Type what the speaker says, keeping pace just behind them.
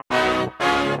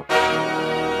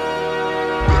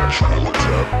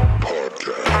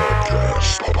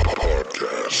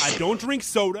I don't drink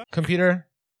soda. Computer,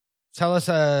 tell us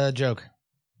a joke.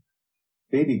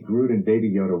 Baby Groot and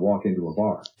Baby Yoda walk into a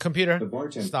bar. Computer, The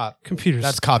bartender. stop. Computers.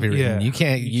 That's copywritten. Yeah. You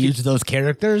can't use those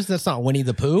characters. That's not Winnie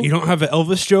the Pooh. You don't have an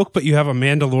Elvis joke, but you have a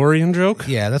Mandalorian joke?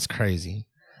 Yeah, that's crazy.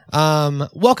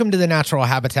 Welcome to the Natural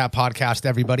Habitat Podcast,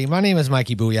 everybody. My name is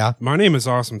Mikey Booyah. My name is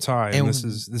Awesome Ty, and And this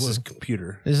is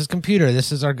Computer. This is Computer.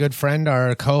 This is our good friend,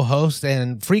 our co-host,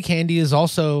 and Free Candy is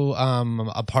also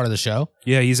a part of the show.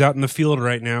 Yeah, he's out in the field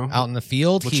right now. Out in the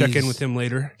field. We'll check in with him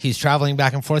later. He's traveling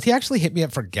back and forth. He actually hit me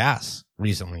up for gas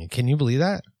recently. Can you believe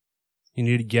that? You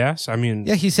needed gas? I mean,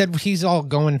 Yeah, he said he's all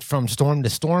going from storm to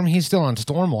storm. He's still on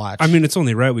storm watch. I mean, it's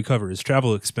only right we cover his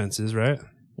travel expenses, right?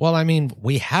 Well, I mean,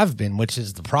 we have been, which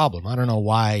is the problem. I don't know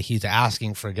why he's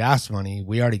asking for gas money.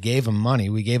 We already gave him money.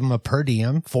 We gave him a per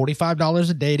diem, $45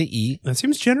 a day to eat. That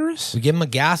seems generous. We give him a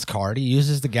gas card. He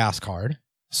uses the gas card.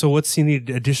 So what's he need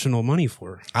additional money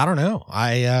for? I don't know.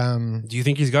 Do you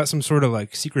think he's got some sort of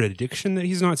like secret addiction that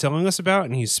he's not telling us about,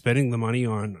 and he's spending the money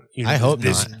on? You know, I hope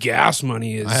this not. gas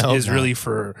money I hope is not. really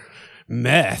for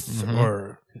meth Mhm.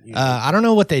 or. You know. I don't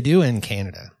know what they do in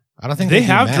Canada. I don't think They do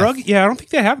have meth. drug. Yeah, I don't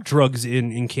think they have drugs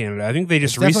in Canada. I think they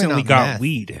just It's definitely recently not got meth.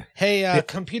 weed. Hey,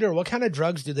 computer, what kind of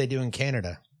drugs do they do in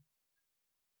Canada?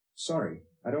 Sorry,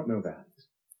 I don't know that.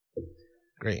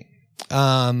 Great.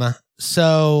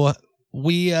 So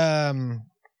we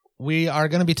are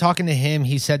going to be talking to him.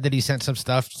 He said that he sent some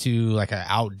stuff to like an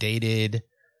outdated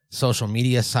social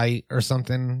media site or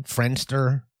something.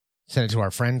 Friendster. Sent it to our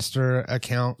Friendster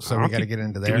account. So I we don't got to think- get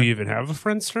into Do there. we even have a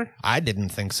Friendster? I didn't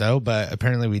think so, but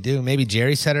apparently we do. Maybe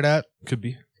Jerry set it up. Could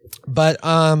be. But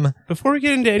Before we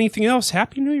get into anything else,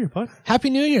 Happy New Year, bud. Happy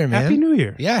New Year, man. Happy New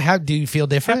Year. Yeah, how do you feel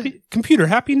different?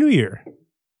 Happy New Year.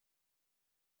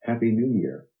 Happy New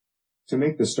Year. To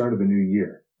make the start of the new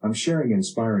year, I'm sharing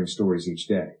inspiring stories each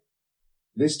day.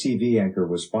 This TV anchor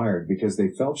was fired because they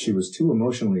felt she was too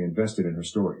emotionally invested in her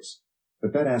stories.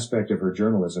 But that aspect of her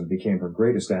journalism became her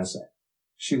greatest asset.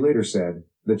 She later said,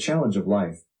 "The challenge of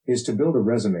life is to build a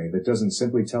resume that doesn't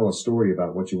simply tell a story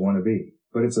about what you want to be,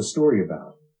 but it's a story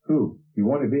about who you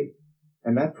want to be.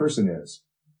 And that person is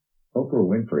Oprah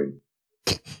Winfrey."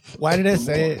 Why did I For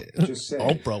say more, it? Just say,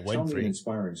 Oprah "Tell me an Winfrey.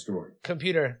 inspiring story."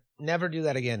 Computer, never do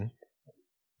that again.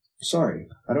 Sorry,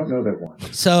 I don't know that one.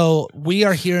 So we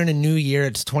are here in a new year.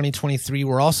 It's 2023.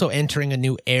 We're also entering a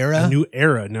new era. A new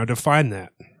era. Now define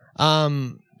that.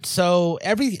 So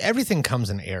everything comes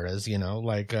in eras, you know,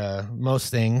 like most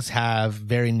things have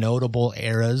very notable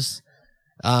eras.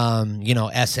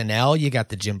 SNL, you got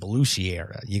the Jim Belushi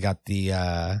era. You got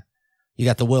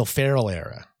the Will Ferrell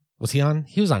era. Was he on?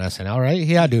 He was on SNL, right?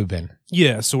 He had to have been.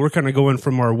 Yeah, so we're kind of going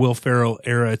from our Will Ferrell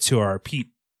era to our Pete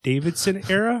Davidson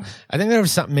era. I think there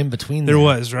was something in between. There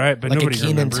was, right? But like a nobody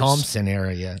Kenan remembers. Thompson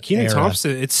era, yeah. Kenan era.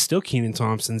 Thompson, it's still Kenan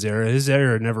Thompson's era. His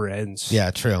era never ends. Yeah,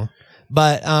 true.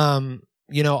 But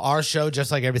our show,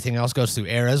 just like everything else, goes through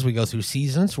eras. We go through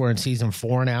seasons. We're in season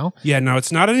 4 now. Yeah, no,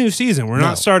 it's not a new season. We're No.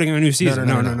 not starting a new season.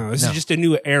 No. No. This No. is just a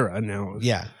new era now.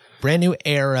 Yeah. Brand new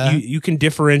era. You can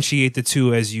differentiate the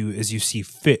two as you see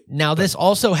fit. Now, this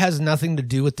also has nothing to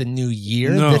do with the new year.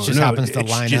 This just happens to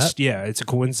it's line just, up. Yeah, it's a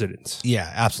coincidence. Yeah,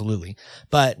 absolutely.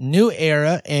 But new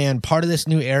era, and part of this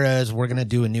new era is we're going to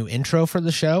do a new intro for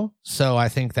the show. So I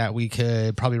think that we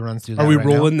could probably run through that. Are we right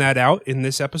rolling that out in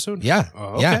this episode? now. Yeah. Oh,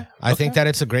 okay. Yeah. I think Okay. that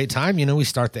it's a great time. You know, we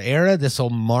start the era. This will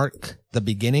mark the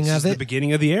beginning This of is it. the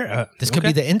beginning of the era. This could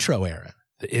be the intro era.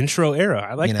 The intro era.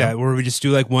 I like You know? that, where we just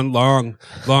do like one long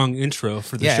intro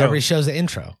for the Yeah, show. every show's the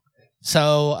intro.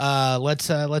 So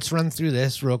let's run through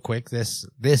this real quick.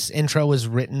 This intro was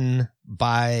written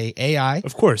by AI.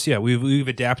 Of course, yeah. We've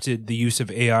adapted the use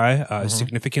of AI Mm-hmm.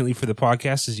 significantly for the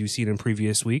podcast, as you've seen in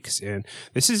previous weeks. And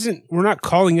we're not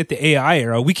calling it the AI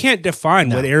era. We can't define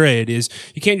what era it is.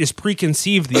 You can't just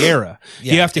preconceive the era.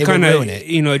 Yeah, you have to it would kind of, ruin it.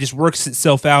 it just works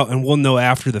itself out, and we'll know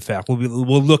after the fact.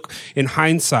 We'll look in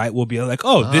hindsight. We'll be like,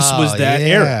 oh, this was that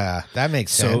era. Yeah, that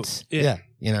makes So, sense. yeah. Yeah.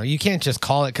 You know, you can't just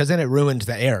call it because then it ruins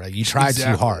the era. You tried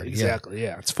too hard. Exactly.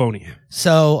 Yeah, it's phony.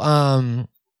 So,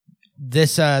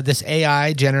 this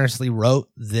AI generously wrote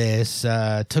this,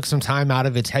 took some time out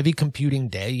of its heavy computing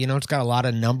day. You know, it's got a lot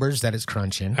of numbers that it's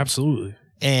crunching, Absolutely.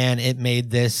 and it made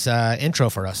this intro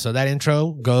for us. So that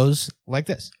intro goes like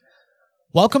this.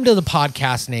 Welcome to the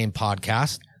podcast name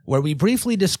podcast, where we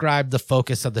briefly describe the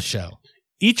focus of the show.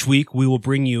 Each week, we will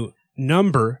bring you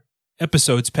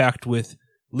episodes packed with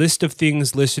list of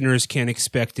things listeners can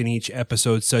expect in each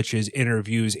episode, such as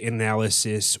interviews,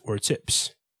 analysis, or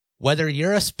tips. Whether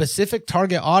you're a specific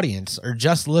target audience or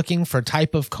just looking for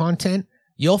type of content,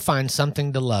 you'll find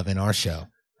something to love in our show.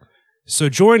 So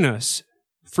join us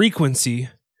frequency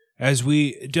as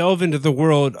we delve into the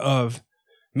world of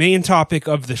main topic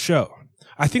of the show.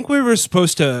 I think we were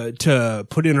supposed to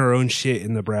put in our own shit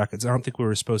in the brackets. I don't think we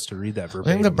were supposed to read that I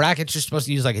verbatim. think the brackets you're supposed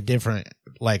to use like a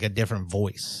different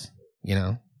voice, you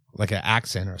know, like an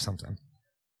accent or something.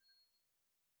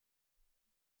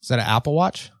 Is that an Apple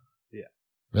Watch? Yeah.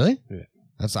 Really? Yeah.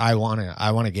 That's I want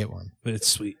to get one. But it's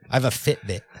sweet. I have a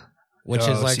Fitbit, which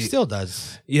is like still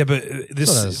does. Yeah, but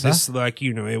does, this like,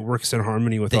 you know, it works in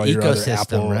harmony with The all your other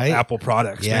ecosystem, right? Apple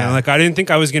products. Yeah. Man. Like I didn't think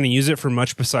I was going to use it for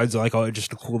much besides like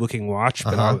just a cool looking watch,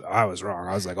 but I was wrong.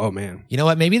 I was like, oh man. You know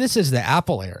what? Maybe this is the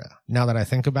Apple era. Now that I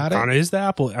think about it, It is the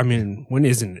Apple. I mean, when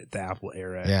isn't it the Apple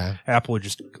era? Yeah. Apple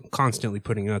just constantly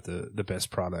putting out the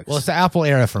best products. well, it's the Apple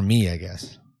era for me, I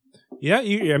guess. Yeah, I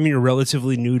mean, you're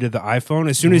relatively new to the iPhone.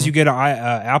 As soon as you get an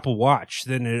Apple Watch,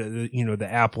 then you know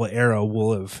the Apple era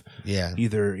will have Yeah,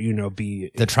 either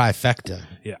be the trifecta.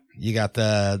 Yeah. You got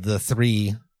the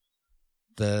three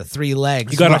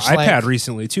legs. You got an much like- iPad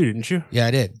recently too, didn't you? Yeah,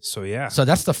 I did. So yeah, So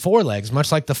that's the 4 legs,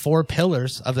 much like the 4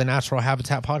 pillars of the Natural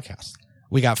Habitat podcast.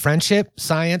 We got friendship,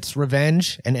 science,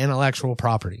 revenge, and intellectual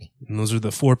property. and those are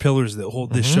the 4 pillars that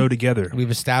hold this show together.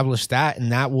 We've established that,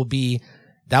 and that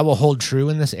will hold true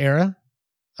in this era.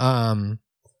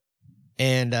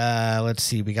 Let's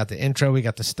see. We got the intro, we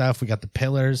got the stuff, we got the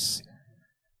pillars.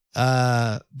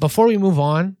 Before we move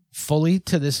on fully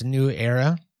to this new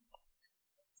era,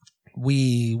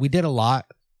 we did a lot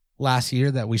last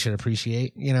year that we should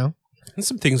appreciate, you know? And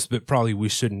some things that probably we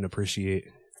shouldn't appreciate.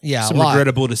 Yeah, Some a lot.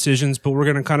 regrettable decisions, but we're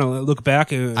gonna kind of look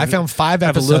back and I found 5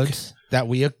 have a look. episodes that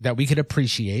we could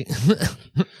appreciate.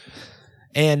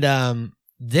 And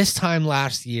this time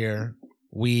last year,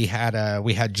 we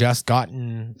had just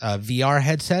gotten VR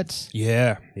headsets,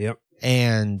 Yeah, yep.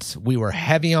 and we were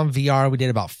heavy on VR. We did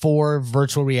about 4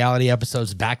 virtual reality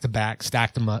episodes back to back,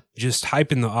 stacked them up. Just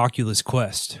hyping the Oculus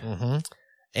Quest. Mm-hmm.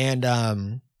 And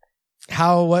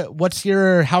how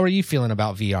are you feeling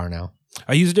about VR now?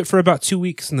 I used it for about 2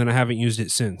 weeks and then I haven't used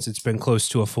it since. It's been close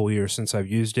to a full year since I've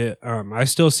used it. I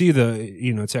still see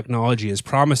the technology as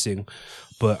promising,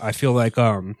 but I feel like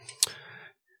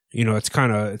it's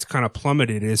kind of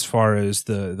plummeted as far as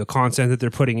the content that they're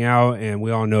putting out, and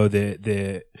we all know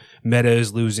that Meta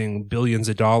is losing billions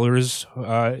of dollars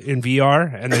in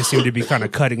VR, and they seem to be kind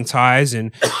of cutting ties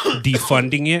and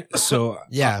defunding it. So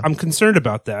Yeah. I'm concerned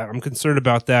about that.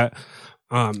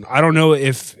 I don't know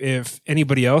if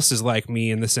anybody else is like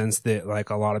me in the sense that like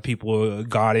a lot of people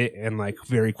got it and like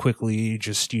very quickly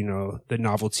just, the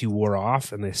novelty wore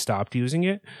off and they stopped using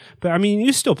it. But I mean,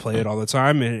 you still play it all the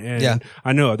time and Yeah.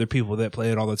 I know other people that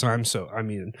play it all the time. So, I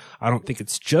mean, I don't think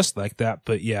it's just like that,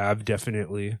 but yeah, I've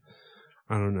definitely,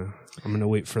 I don't know. I'm going to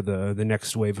wait for the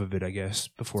next wave of it, I guess,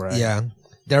 before I. Yeah.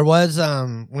 There was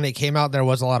when it came out, there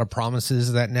was a lot of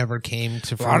promises that never came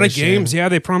to A fruition. lot of games, yeah.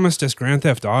 They promised us Grand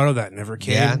Theft Auto that never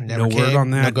came. Yeah, never no came. word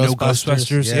on that. No No Ghostbusters,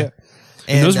 Ghostbusters. yeah. Yeah.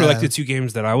 And those were like uh, the 2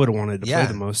 games that I would have wanted to yeah.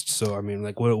 play the most. So I mean,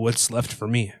 like, what's left for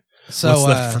me? So What's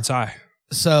left for Ty?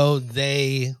 So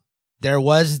there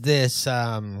was this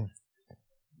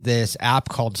this app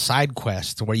called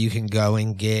SideQuest where you can go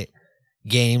and get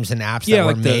games and apps that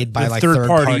were made by like third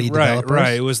party developers.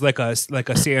 Right. It was like a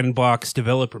sandbox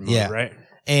developer mode, Yeah. right?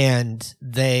 And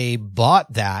they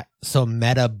bought that. So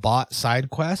Meta bought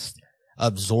SideQuest,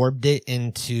 absorbed it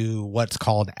into what's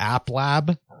called App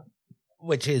Lab,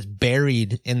 which is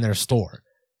buried in their store.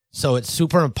 So it's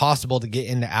super impossible to get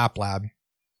into App Lab.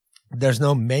 There's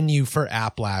no menu for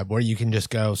App Lab where you can just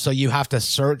go. So you have to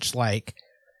search like,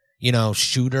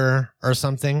 shooter or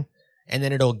something, and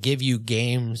then it'll give you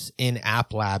games in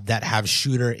App Lab that have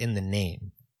shooter in the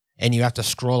name. And you have to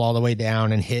scroll all the way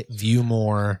down and hit view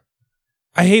more.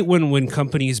 I hate when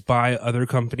companies buy other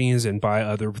companies and buy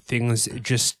other things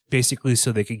just basically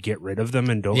so they could get rid of them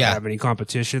and don't Yeah. have any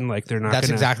competition. Like they're not. That's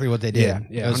exactly what they did.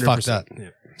 Yeah, It was fucked 100%. up. Yeah.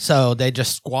 So they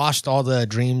just squashed all the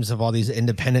dreams of all these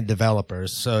independent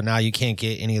developers. So now you can't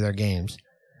get any of their games.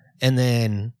 And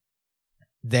then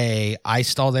they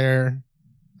iced all their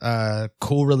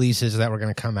cool releases that were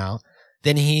going to come out.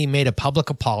 Then he made a public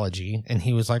apology and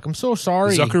he was like, I'm so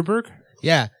sorry. Zuckerberg?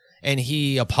 Yeah. And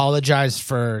he apologized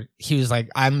he was like,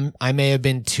 I may have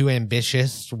been too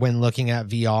ambitious when looking at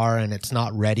VR and it's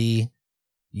not ready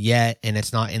yet. And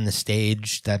it's not in the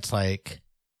stage that's like,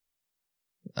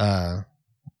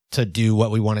 to do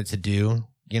what we want it to do,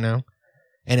 And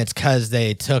it's cause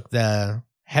they took the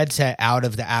headset out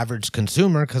of the average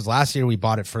consumer. Cause last year we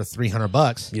bought it for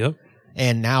 $300 Yep.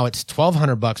 and now it's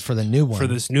 $1,200 for the new one. For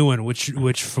this new one,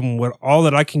 which from what all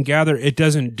that I can gather, it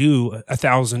doesn't do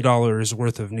 $1,000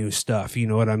 worth of new stuff. You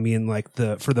know what I mean? Like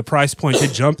for the price point to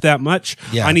jump that much,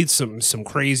 Yeah. I need some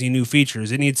crazy new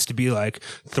features. It needs to be like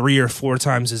 3 or 4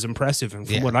 times as impressive. And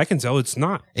from what I can tell, it's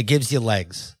not. It gives you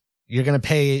legs. You're gonna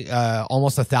pay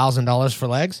almost $1,000 for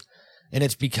legs, and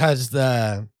it's because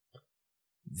the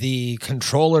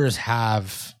controllers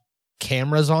have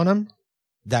cameras on them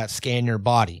that scan your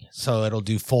body, so it'll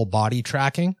do full body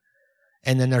tracking.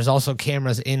 And then there's also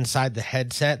cameras inside the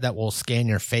headset that will scan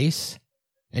your face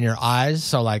and your eyes,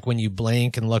 so like when you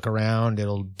blink and look around,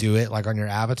 it'll do it like on your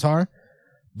avatar.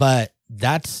 But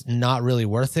that's not really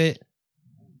worth it.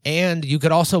 And you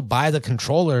could also buy the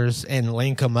controllers and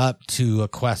link them up to a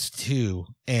Quest 2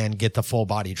 and get the full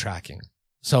body tracking.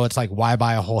 So it's like, why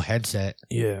buy a whole headset?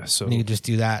 Yeah, so You could just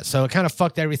do that. So it kind of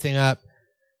fucked everything up.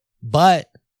 But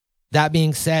that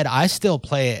being said, I still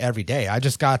play it every day. I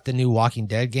just got the new Walking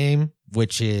Dead game,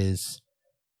 which is,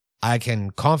 I can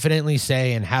confidently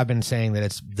say and have been saying that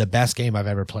it's the best game I've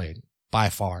ever played by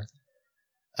far.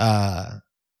 The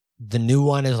new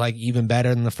one is like even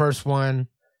better than the first one,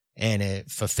 and it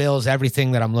fulfills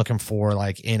everything that I'm looking for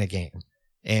like in a game.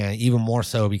 And even more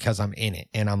so because I'm in it,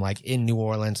 and I'm like in New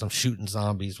Orleans. I'm shooting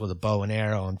zombies with a bow and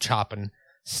arrow. I'm chopping,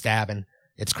 stabbing.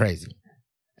 It's crazy.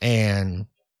 And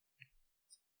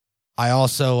I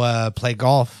also play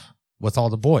golf with all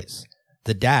the boys,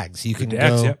 the Dags. You can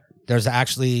go. Yep. There's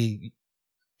actually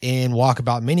in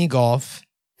Walkabout Mini Golf,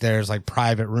 there's like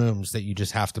private rooms that you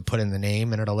just have to put in the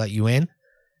name and it'll let you in.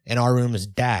 And our room is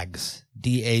Dags,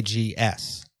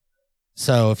 DAGS.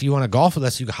 So if you want to golf with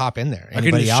us, you can hop in there. I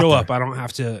can just show up. I don't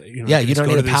have to. Yeah, you don't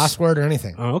need a password or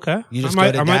anything. Oh, okay. You just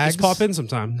I go to might Dags. just pop in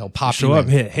sometime. They'll pop show you up.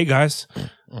 in. Hey guys.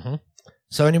 Mm-hmm.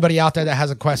 So anybody out there that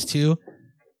has a Quest 2,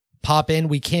 pop in.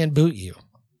 We can boot you.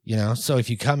 You know, so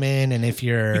if you come in and if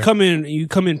you're you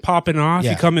come in popping off.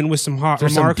 Yeah. You come in with some hot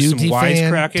there's remarks, some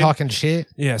wisecracking, talking shit.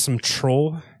 Yeah, some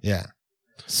troll. Yeah.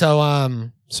 So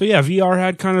So yeah, VR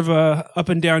had kind of a up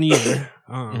and down year.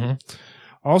 Mhm.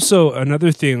 Also,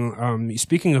 another thing.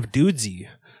 Speaking of Dudesy,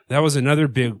 that was another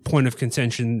big point of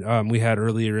contention we had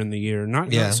earlier in the year.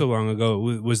 Not so long ago.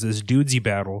 Was this Dudesy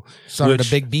battle? started which-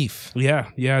 a big beef. Yeah.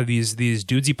 These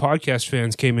Dudesy podcast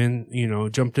fans came in,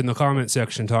 jumped in the comment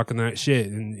section talking that shit,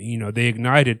 and they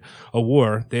ignited a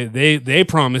war. They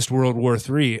promised World War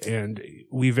III, and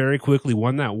we very quickly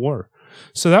won that war.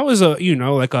 So that was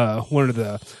one of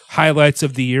the highlights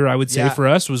of the year, I would say, for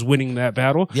us, was winning that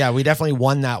battle. Yeah, we definitely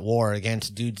won that war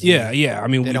against Dudesy. Yeah. I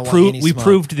mean, They don't want any we smoke.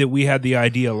 proved that we had the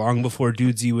idea long before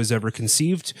Dudesy was ever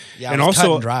conceived. Yeah, and it was cut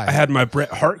also, and dry. I had my Bret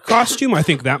Hart costume. I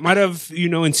think that might have,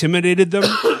 intimidated them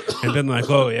and been like,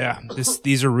 oh yeah,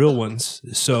 these are real ones.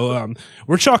 So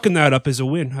we're chalking that up as a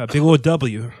win, a big old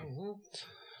W.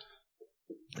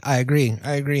 I agree.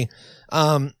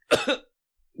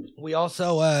 We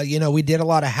also, we did a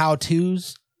lot of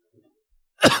how-tos,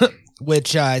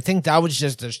 which I think that was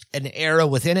just an era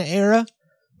within an era,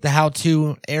 the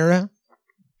how-to era.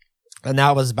 And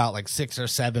that was about like 6 or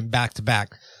 7 back to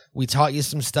back. We taught you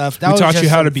some stuff. We taught you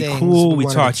how to be cool. We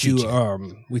wanted taught to you, teach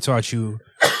we taught you,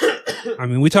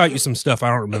 we taught you some stuff. I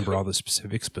don't remember all the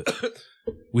specifics, but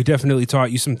we definitely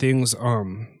taught you some things.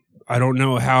 I don't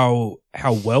know how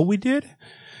well we did.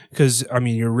 Because,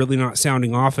 you're really not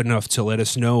sounding off enough to let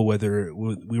us know whether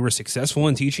we were successful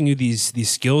in teaching you these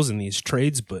skills and these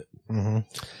trades. But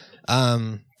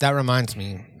that reminds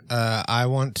me, I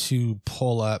want to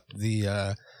pull up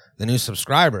the new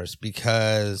subscribers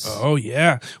because oh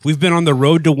yeah, we've been on the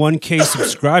road to 1K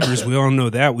subscribers. We all know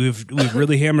that we've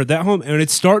really hammered that home, and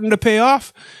it's starting to pay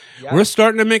off. Yeah. We're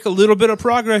starting to make a little bit of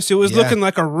progress. It was looking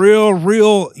like a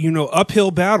real, uphill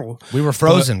battle. We were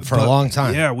frozen for a long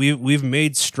time. Yeah, we've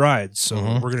made strides. So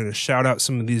we're going to shout out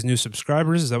some of these new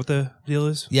subscribers. Is that what the deal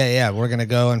is? Yeah. We're going to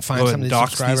go and find some of these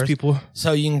subscribers. These people.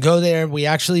 So you can go there. We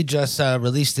actually just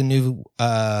released a new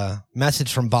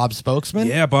message from Bob Spokesman.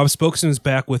 Yeah, Bob Spokesman's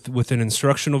back with an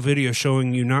instructional video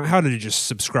showing you not how to just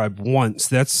subscribe once.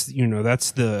 That's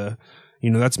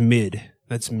that's mid.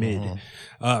 That's mid.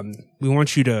 We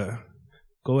want you to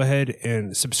go ahead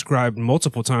and subscribe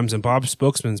multiple times, and Bob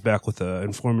Spokesman's back with an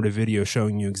informative video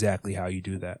showing you exactly how you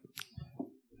do that.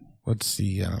 Let's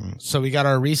see. So we got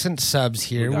our recent subs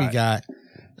here. We got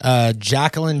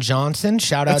Jacqueline Johnson.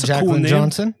 Shout out Jacqueline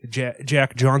Johnson.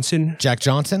 Jack Johnson. Jack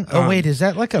Johnson. Oh wait, is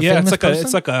that like a famous person?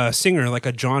 It's like a singer, like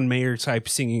a John Mayer type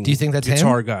singing. Do you think that's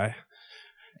guitar him? guy?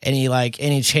 And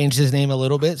he changed his name a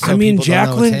little bit. So I mean, people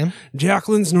don't know it's him.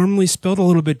 Jacqueline's normally spelled a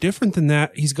little bit different than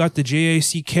that. He's got the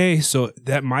JACK, so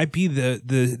that might be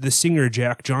the singer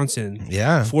Jack Johnson.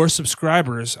 Yeah. For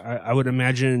subscribers, I would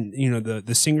imagine,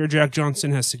 the singer Jack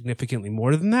Johnson has significantly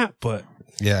more than that, but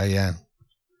Yeah.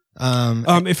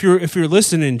 if you're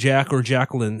listening, Jack or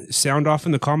Jacqueline, sound off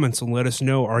in the comments and let us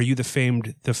know. Are you the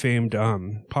famed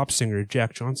pop singer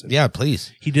Jack Johnson? Yeah,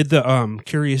 please. He did the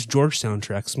Curious George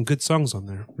soundtrack. Some good songs on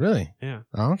there. Really? Yeah.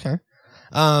 Oh, okay.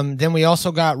 Then we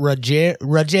also got Rogerio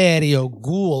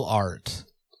Goulart,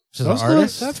 which is an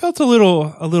artist. That felt a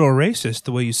little racist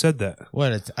the way you said that.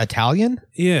 What? It's Italian?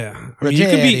 Yeah. I mean,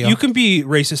 Rogerio. you can be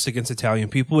racist against Italian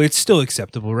people. It's still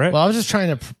acceptable, right? Well, I was just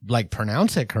trying to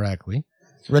pronounce it correctly.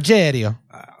 Rogerio.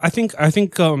 I think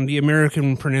the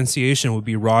American pronunciation would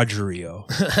be Rogerio.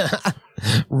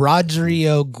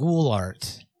 Rogerio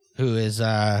Goulart, who is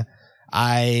I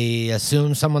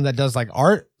assume someone that does like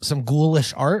art, some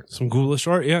ghoulish art. Some ghoulish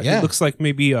art, yeah. Yeah. It looks like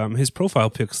maybe his profile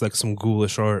pics like some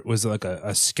ghoulish art. Was it like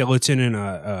a skeleton and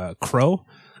a crow?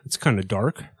 It's kind of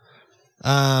dark.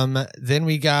 Then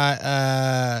we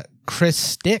got Chris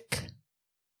Stick.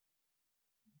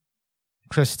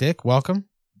 Chris Stick, welcome.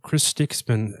 Chris Stick's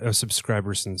been a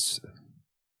subscriber since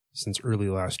early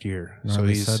last year. So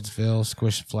Gnarly he's Sudsville,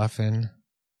 Squish Fluffin,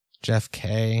 Jeff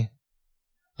K.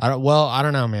 I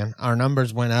don't know, man. Our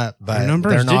numbers went up, but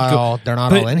they're not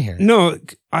all in here. No,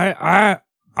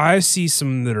 I see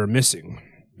some that are missing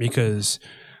because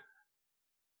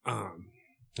I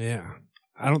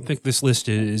don't think this list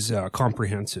is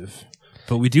comprehensive.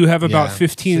 But we do have about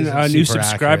 15 new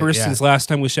subscribers since last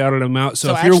time we shouted them out.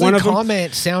 So if you're one of them,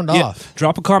 comment, sound off.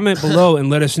 Drop a comment below and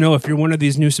let us know if you're one of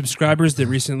these new subscribers that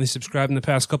recently subscribed in the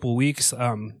past couple of weeks.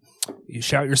 You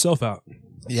shout yourself out.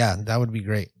 Yeah, that would be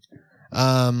great.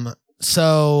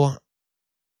 So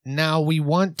now we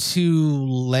want to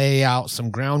lay out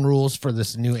some ground rules for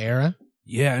this new era.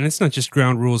 Yeah, and it's not just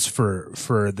ground rules for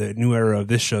the new era of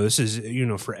this show. This is,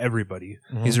 for everybody.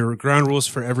 Mm-hmm. These are ground rules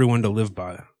for everyone to live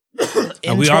by.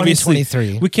 In we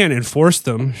 2023. We can't enforce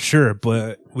them, sure,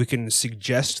 but we can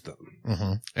suggest them.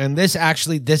 Mm-hmm. And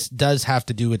this does have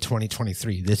to do with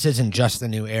 2023. This isn't just the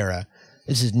new era.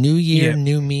 This is new year,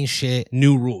 new me shit.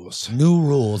 New rules. New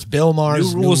rules. Bill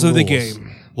Maher's new rules of the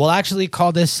game. We'll actually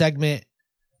call this segment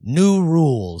New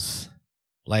Rules.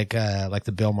 Like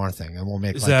the Bill Maher thing. And we'll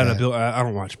make Is that a Bill? I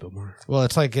don't watch Bill Maher. Well,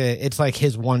 it's like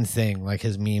his one thing, like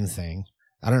his meme thing.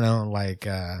 I don't know,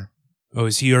 Oh,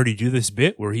 does he already do this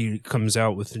bit where he comes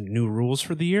out with new rules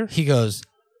for the year? He goes,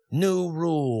 new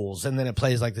rules. And then it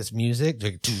plays like this music.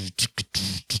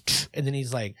 And then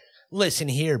he's like, listen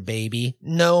here, baby.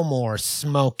 No more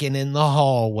smoking in the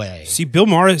hallway. See, Bill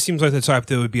Maher seems like the type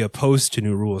that would be opposed to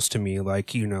new rules to me. Like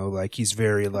he's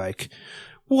very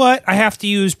what? I have to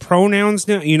use pronouns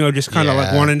now? Just kind of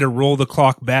like wanting to roll the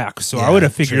clock back. So I would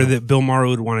have figured that Bill Maher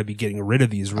would want to be getting rid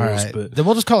of these rules. Right. But then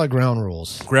we'll just call it ground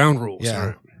rules. Ground rules. Yeah.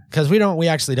 Right. Because we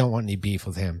actually don't want any beef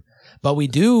with him. But we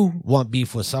do want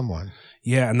beef with someone.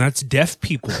 Yeah, and that's deaf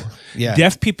people. Yeah.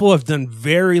 Deaf people have done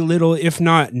very little, if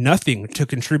not nothing, to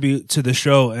contribute to the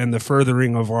show and the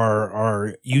furthering of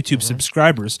our YouTube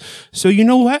subscribers. So you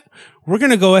know what? We're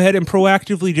going to go ahead and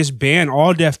proactively just ban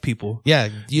all deaf people. Yeah,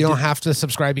 you don't have to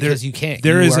subscribe because you can't.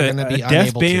 There is a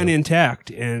deaf ban intact.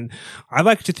 And I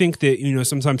like to think that,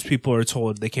 sometimes people are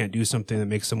told they can't do something that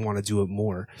makes them want to do it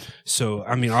more. So,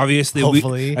 I mean, obviously,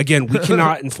 we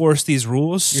cannot enforce these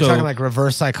rules. You're talking like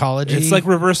reverse psychology? It's like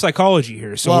reverse psychology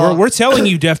here. So we're telling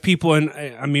you, deaf people, and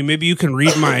I mean, maybe you can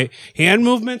read my hand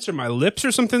movements or my lips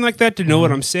or something like that to know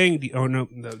what I'm saying. Oh, no,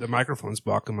 the microphone's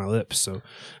blocking my lips. So,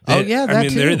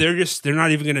 they're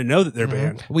not even going to know that they're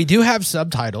banned. We do have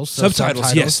subtitles. So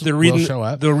subtitles, yes. They're reading. Show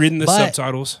up. They're reading the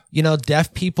subtitles.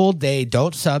 Deaf people, they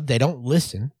don't sub. They don't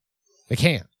listen. They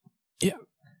can't. Yeah.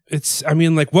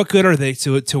 What good are they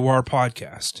to our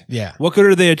podcast? Yeah. What good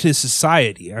are they to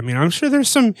society? I mean, I'm sure there's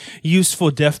some useful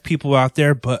deaf people out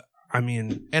there, but I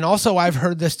mean. And also, I've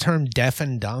heard this term deaf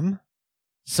and dumb.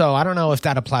 So I don't know if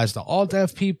that applies to all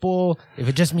deaf people, if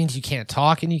it just means you can't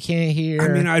talk and you can't hear. I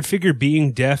mean, I'd figure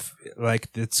being deaf,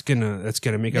 that's gonna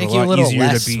make it a lot easier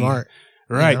to be smart.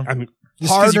 Right. I mean,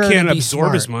 just because you can't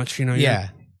absorb as much, Yeah.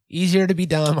 Easier to be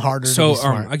dumb, harder to be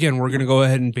smart. So, again, we're going to go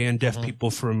ahead and ban deaf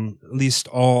people from at least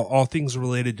all things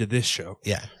related to this show.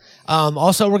 Yeah.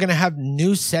 Also, we're going to have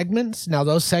new segments. Now,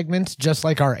 those segments, just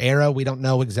like our era, we don't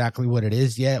know exactly what it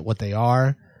is yet, what they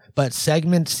are. But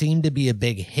segments seem to be a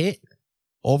big hit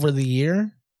over the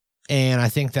year. And I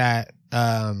think that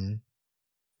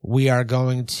we are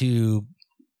going to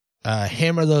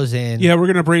hammer those in. Yeah, we're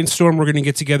gonna brainstorm. We're gonna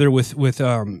get together with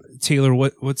Taylor.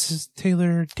 What's his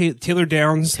Taylor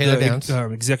Downs, Taylor the Downs.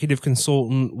 executive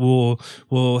consultant.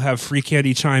 We'll have Free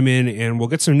Candy chime in, and we'll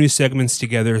get some new segments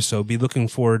together. So be looking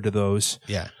forward to those.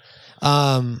 Yeah.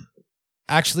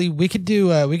 Actually, we could do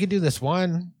this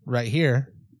one right here.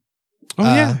 Oh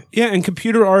yeah. And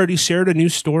Computer already shared a new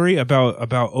story about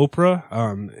Oprah.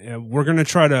 And we're gonna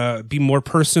try to be more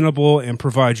personable and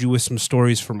provide you with some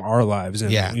stories from our lives,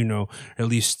 and at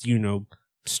least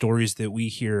stories that we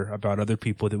hear about other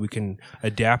people that we can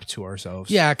adapt to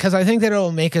ourselves. Yeah, because I think that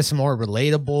it'll make us more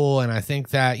relatable, and I think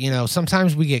that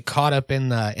sometimes we get caught up in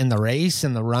the race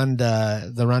and the run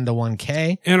to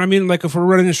 1K. And I mean, like if we're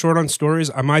running short on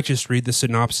stories, I might just read the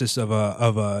synopsis of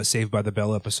a Saved by the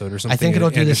Bell episode or something. I think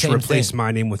it'll do the just same replace thing.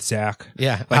 my name with Zach.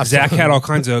 Yeah, like Zach had all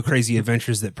kinds of crazy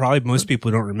adventures that probably most people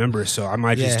don't remember. So I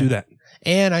might just do that.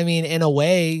 And I mean, in a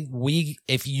way,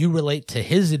 if you relate to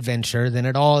his adventure, then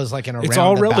it all is like it's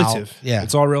all relative. Yeah,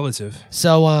 it's all relative.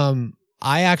 So,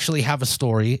 I actually have a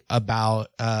story about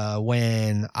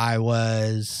when I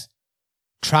was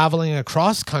traveling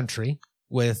across country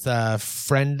with a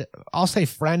friend. I'll say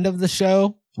friend of the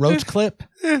show, Roach Clip.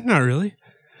 Not really.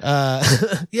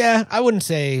 Yeah, I wouldn't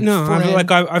say no.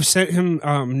 friend. I've sent him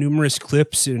numerous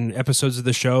clips and episodes of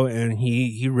the show, and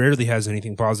he rarely has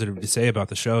anything positive to say about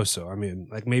the show. So I mean,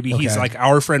 like maybe he's like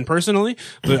our friend personally,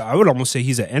 but I would almost say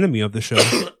he's an enemy of the show.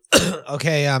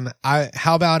 Okay.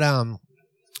 How about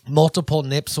multiple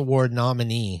Nips Award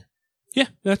nominee? Yeah,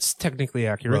 that's technically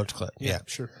accurate. Roach Clip. Yeah,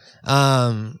 sure.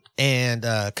 And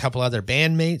a couple other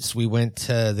bandmates. We went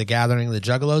to the Gathering of the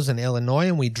Juggalos in Illinois,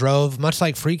 and we drove, much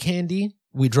like Free Candy,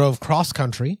 we drove cross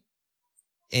country.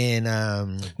 And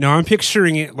now I'm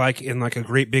picturing it like in like a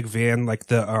great big van, like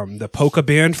the polka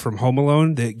band from Home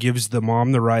Alone that gives the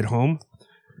mom the ride home.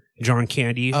 John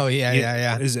Candy. Oh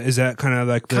yeah. Is that kind of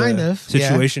like the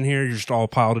situation here? You're just all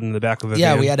piled in the back of a van.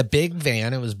 Yeah, we had a big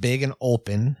van. It was big and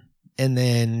open, and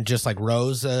then just like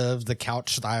rows of the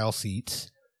couch style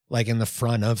seats, like in the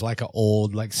front of like an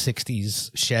old like 60s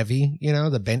Chevy,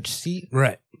 the bench seat.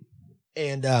 Right.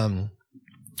 And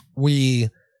we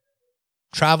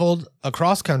traveled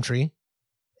across country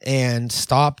and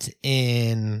stopped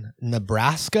in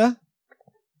Nebraska.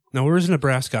 Now, where's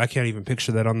Nebraska? I can't even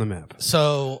picture that on the map.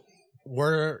 So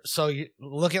you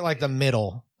look at like the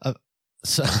middle of.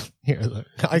 So here, look.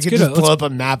 I could just pull up a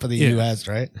map of the U.S.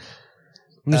 Right.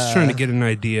 I'm just trying to get an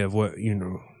idea of what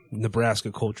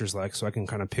Nebraska culture's like, so I can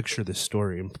kind of picture this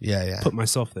story and put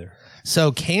myself there.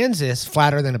 So Kansas,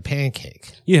 flatter than a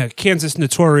pancake. Yeah, Kansas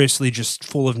notoriously just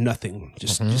full of nothing,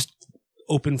 just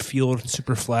open field,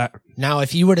 super flat. Now,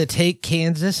 if you were to take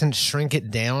Kansas and shrink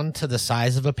it down to the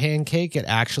size of a pancake, it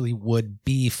actually would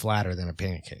be flatter than a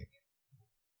pancake,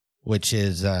 which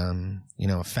is a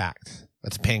fact.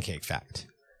 That's a pancake fact,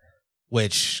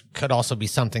 which could also be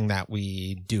something that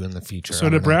we do in the future. So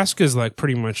Nebraska is like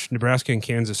pretty much, Nebraska and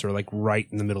Kansas are like right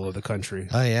in the middle of the country.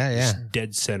 Oh, yeah. Just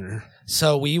dead center.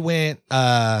 So we went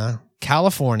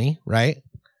California, right?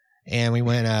 And we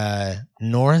went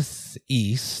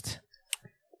northeast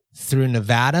through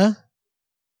Nevada,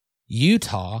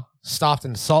 Utah, stopped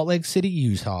in Salt Lake City,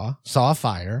 Utah, saw a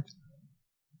fire,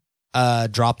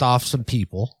 dropped off some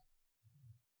people.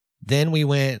 Then we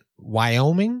went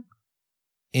Wyoming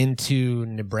into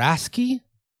Nebraska.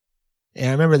 And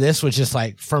I remember this was just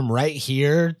like from right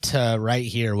here to right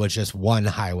here was just one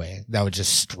highway that was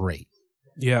just straight.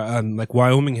 Yeah, like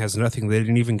Wyoming has nothing. They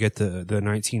didn't even get the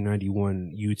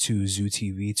 1991 U2 Zoo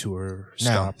TV tour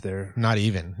stop there. Not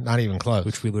even close.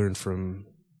 Which we learned from,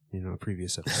 a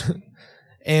previous episode.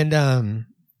 And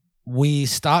we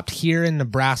stopped here in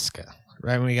Nebraska,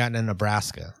 right when we got into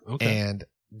Nebraska. Okay. And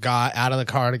got out of the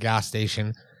car at a gas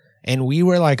station. And we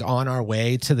were like on our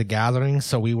way to the gathering,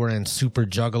 so we were in super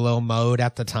juggalo mode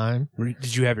at the time.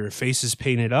 Did you have your faces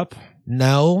painted up?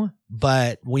 No,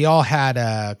 but we all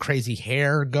had crazy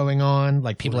hair going on.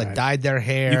 Like people had dyed their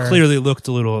hair. You clearly looked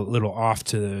a little off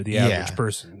to the average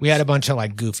person. We had a bunch of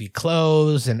like goofy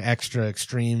clothes and extra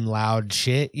extreme loud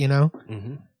shit,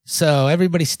 Mm-hmm. So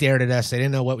everybody stared at us. They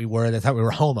didn't know what we were. They thought we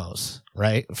were homos,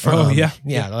 right?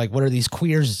 Yeah. Like, what are these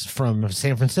queers from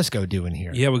San Francisco doing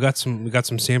here? Yeah, we got some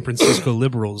San Francisco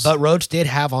liberals. But Roach did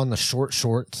have on the short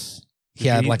shorts. He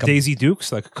had like Daisy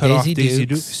Dukes, like cut off Daisy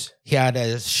Dukes. He had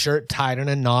a shirt tied in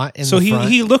a knot in the front. So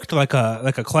he looked like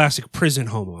a classic prison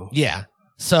homo. Yeah.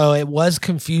 So it was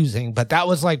confusing, but that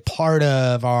was like part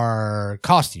of our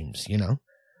costumes,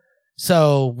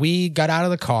 So we got out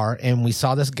of the car and we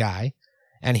saw this guy.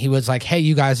 And he was like, "Hey,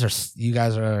 you guys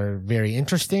are very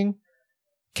interesting.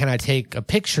 Can I take a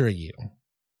picture of you?"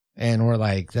 And we're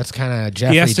like, "That's kind of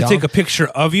Jeffrey." He has to take a picture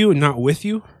of you and not with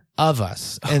you. of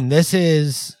us. And this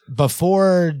is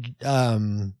before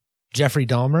Jeffrey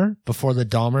Dahmer, before the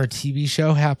Dahmer TV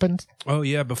show happened. Oh,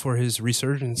 yeah, before his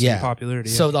resurgence in popularity.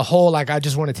 Yeah. So the whole, like, I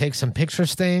just want to take some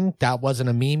pictures thing, that wasn't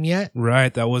a meme yet.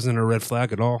 Right, that wasn't a red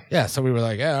flag at all. Yeah, so we were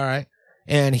like, yeah, all right.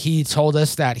 And he told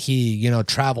us that he, you know,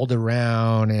 traveled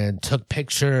around and took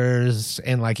pictures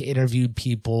and, like, interviewed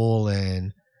people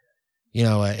and, you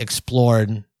know,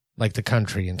 explored, like, the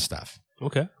country and stuff.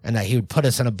 Okay. And that he would put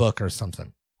us in a book or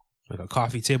something. Like a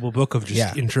coffee table book of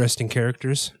just interesting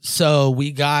characters. So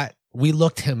we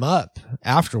looked him up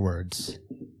afterwards,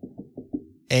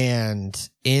 and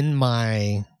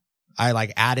I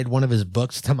like added one of his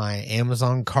books to my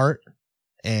Amazon cart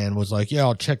and was like, yeah,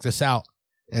 I'll check this out.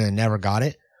 And I never got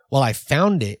it. Well, I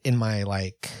found it in my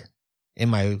liked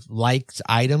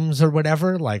items or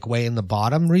whatever, like way in the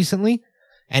bottom recently.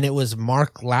 And it was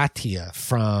Mark Latia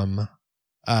from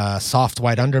Soft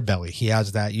White Underbelly. He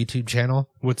has that YouTube channel.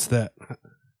 What's that?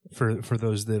 For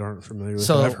those that aren't familiar with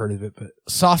it, I've heard of it. But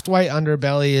Soft White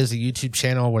Underbelly is a YouTube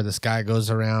channel where this guy goes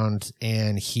around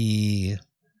and he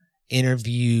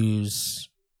interviews,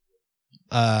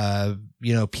 you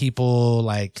know, people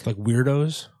like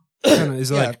weirdos. Is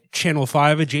it like Channel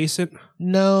 5 adjacent?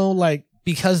 No, like,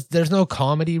 because there's no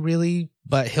comedy really,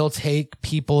 but he'll take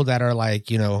people that are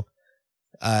like, you know,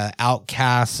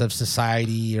 outcasts of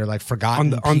society or like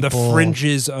forgotten on the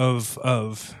fringes of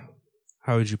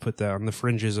how would you put that, on the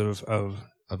fringes of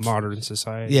modern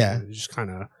society. Yeah, just kind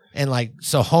of, and like,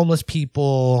 so homeless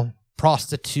people,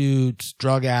 prostitutes,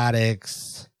 drug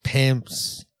addicts,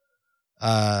 pimps,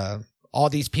 all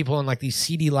these people in like these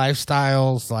seedy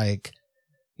lifestyles, like,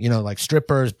 you know, like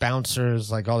strippers, bouncers,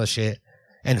 like all the shit.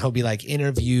 And he'll be like,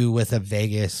 interview with a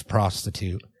Vegas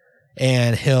prostitute,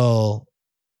 and he'll,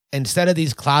 instead of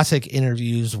these classic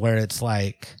interviews where it's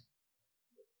like,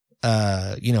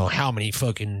 you know, how many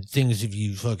fucking things have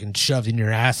you fucking shoved in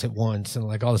your ass at once and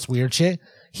like all this weird shit,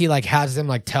 he like has them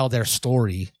like tell their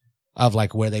story of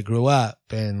like where they grew up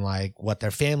and like what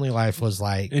their family life was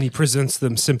like. And he presents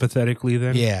them sympathetically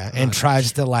then? Yeah, and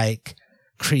tries to like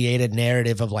create a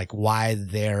narrative of like why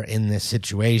they're in this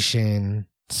situation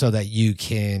so that you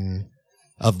can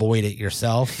avoid it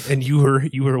yourself. And you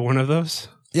were one of those?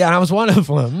 Yeah, I was one of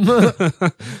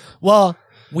them. Well,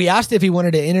 we asked if he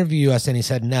wanted to interview us and he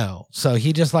said no. So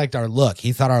he just liked our look.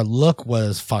 He thought our look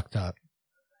was fucked up.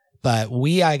 But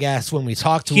we, I guess, when we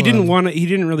talked to him, he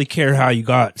didn't really care how you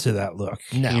got to that look.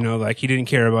 No. You know, like he didn't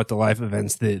care about the life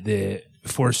events that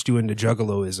forced you into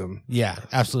juggaloism. Yeah,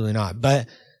 absolutely not. But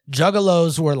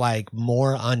juggalos were like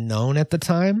more unknown at the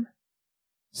time.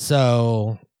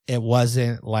 So it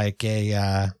wasn't like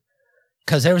a,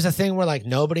 cause there was a thing where like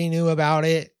nobody knew about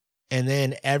it and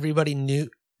then everybody knew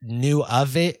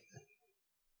of it.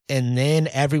 And then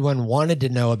everyone wanted to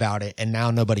know about it and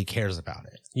now nobody cares about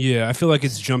it. Yeah, I feel like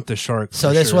it's jumped the shark.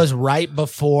 So this was right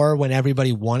before when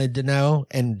everybody wanted to know,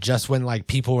 and just when like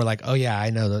people were like, "Oh yeah, I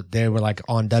know that they were like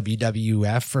on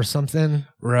WWF or something."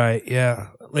 Right? Yeah,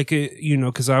 like you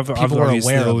know, because I've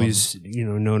always you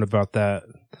know known about that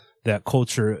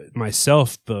culture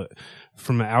myself, but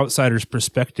from an outsider's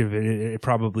perspective, it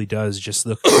probably does just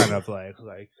look kind of like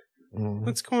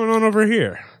what's going on over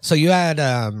here. So you had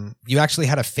you actually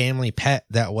had a family pet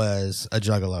that was a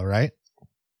juggalo, right?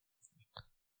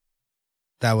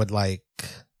 That would like,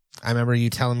 I remember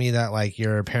you telling me that like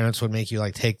your parents would make you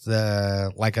like take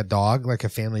like a dog, like a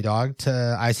family dog to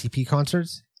ICP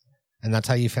concerts. And that's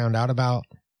how you found out about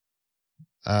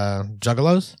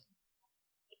juggalos?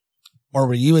 Or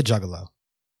were you a juggalo?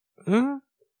 It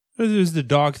was the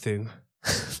dog thing.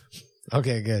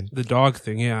 Okay, good. The dog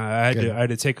thing, yeah. I had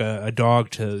to take a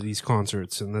dog to these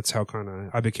concerts, and that's how kind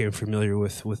of I became familiar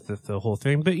with the whole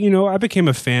thing. But you know, I became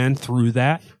a fan through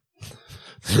that.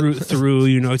 through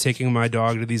you know, taking my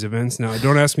dog to these events. Now,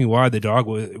 don't ask me why the dog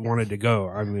wanted to go.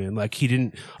 I mean, like he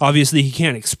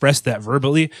can't express that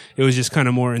verbally. It was just kind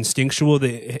of more instinctual.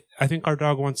 I think our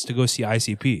dog wants to go see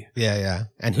ICP. Yeah.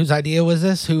 And whose idea was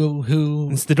this? Who?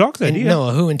 It's the dog's idea.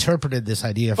 No, who interpreted this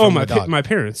idea from the dog? My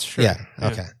parents. Sure. Yeah.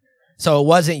 Okay. So it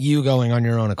wasn't you going on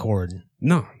your own accord.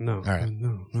 No. All right.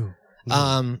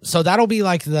 No. So that'll be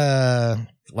like the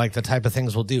type of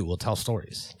things we'll do. We'll tell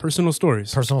stories. Personal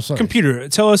stories. Computer,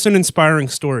 tell us an inspiring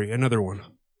story. Another one.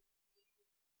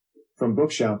 From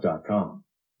Bookshout.com.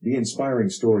 The inspiring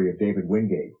story of David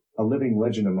Wingate, a living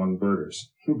legend among birders,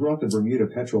 who brought the Bermuda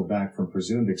petrel back from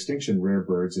presumed extinction rare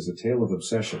birds, is a tale of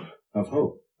obsession, of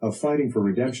hope, of fighting for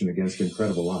redemption against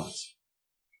incredible odds.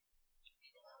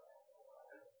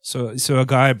 So a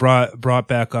guy brought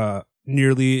back a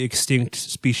nearly extinct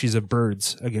species of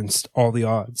birds against all the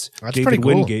odds. That's David pretty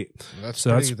cool. Wingate. That's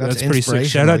pretty sick.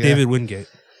 Shout out David Wingate.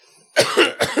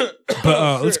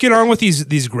 But let's get on with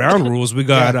these ground rules. We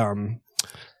got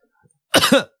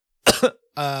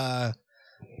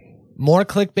more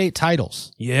clickbait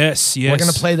titles. Yes. We're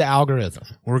gonna play the algorithm.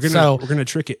 We're gonna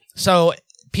trick it. So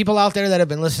people out there that have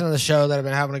been listening to the show, that have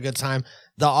been having a good time,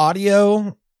 the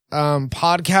audio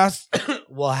podcast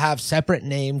will have separate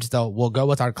names. Though we'll go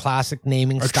with our classic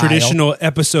naming Our style. traditional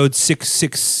episode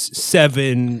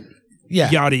 667.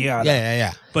 Yada yada.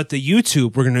 Yeah. But the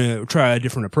YouTube, we're gonna try a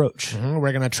different approach.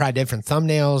 We're gonna try different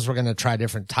thumbnails. We're gonna try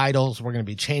different titles. We're gonna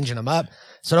be changing them up.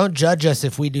 So don't judge us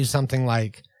if we do something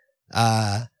like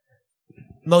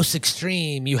most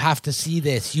extreme. You have to see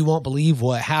this. You won't believe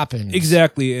what happens.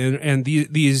 Exactly, and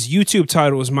these YouTube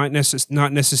titles might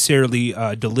not necessarily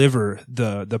deliver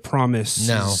the promise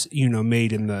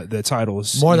made in the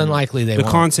titles. More than likely they the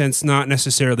won't. Content's not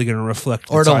necessarily going to reflect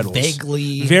or the it'll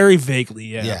titles. very vaguely,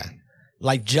 yeah,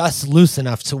 like just loose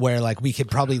enough to where like we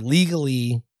could probably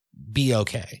legally be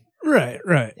okay.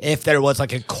 Right. If there was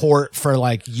like a court for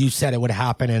like you said it would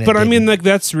happen, and but I mean, like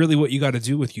that's really what you got to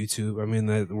do with YouTube. I mean,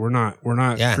 that we're not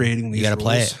creating these. You got to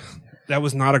play it. That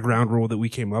was not a ground rule that we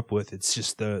came up with. It's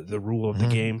just the rule of the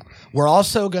game. We're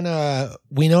also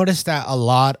we noticed that a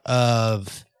lot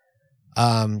of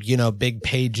big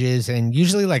pages and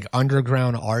usually like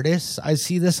underground artists, I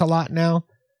see this a lot now,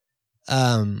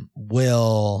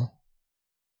 will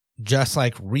just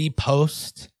like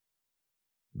repost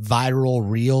viral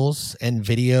reels and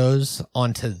videos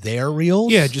onto their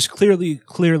reels. Yeah, just clearly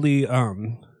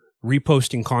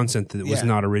reposting content that was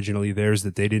not originally theirs,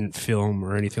 that they didn't film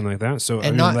or anything like that. So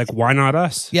and why not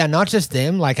us? Yeah, not just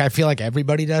them. Like I feel like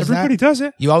everybody does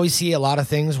it. You always see a lot of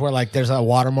things where like there's a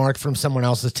watermark from someone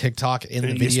else's TikTok in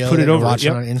the video. Put it over.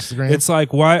 Watching on Instagram. It's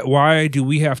like why do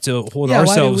we have to hold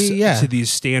ourselves to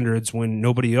these standards when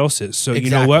nobody else is? So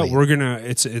you know what?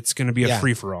 It's gonna be a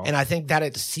free for all. And I think that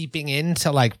it's seeping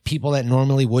into like people that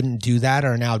normally wouldn't do that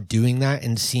are now doing that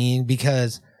and seeing,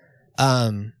 because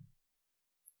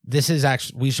this is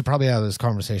actually, we should probably have this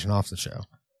conversation off the show,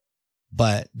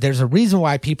 but there's a reason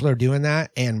why people are doing that,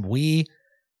 and we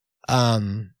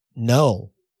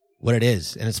know what it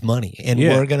is, and it's money, and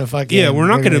we're gonna we're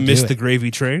not gonna miss the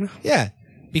gravy train. Yeah,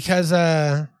 because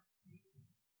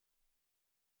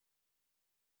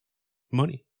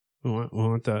money. We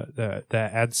want the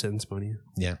AdSense money.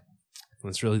 Yeah.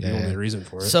 That's really the only reason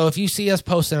for it. So if you see us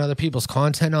posting other people's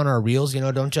content on our reels,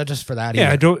 don't judge us for that.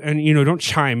 Yeah, either. don't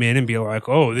chime in and be like,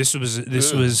 "Oh, this was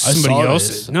somebody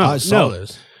else's." I saw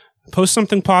this. Post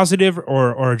something positive,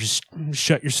 or just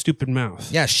shut your stupid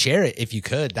mouth. Yeah, share it if you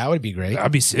could. That would be great.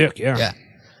 That'd be sick. Yeah.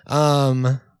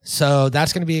 So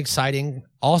that's going to be exciting.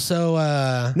 Also,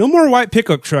 no more white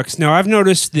pickup trucks. Now, I've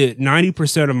noticed that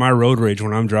 90% of my road rage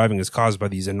when I'm driving is caused by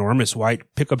these enormous white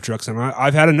pickup trucks, and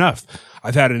I've had enough.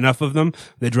 I've had enough of them.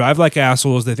 They drive like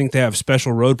assholes. They think they have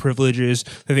special road privileges.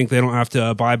 They think they don't have to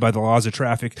abide by the laws of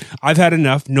traffic. I've had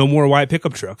enough. No more white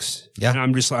pickup trucks. Yeah. And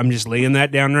I'm just laying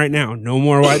that down right now. No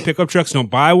more white pickup trucks.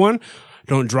 Don't buy one.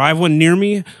 Don't drive one near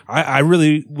me. I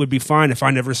really would be fine if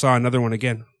I never saw another one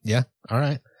again. Yeah. All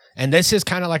right. And this is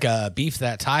kind of like a beef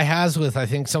that Ty has with, I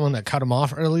think, someone that cut him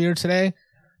off earlier today.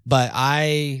 But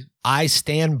I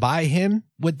stand by him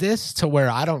with this, to where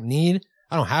I don't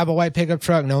have a white pickup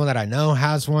truck. No one that I know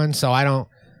has one. So I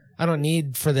don't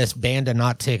need for this ban to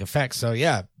not take effect. So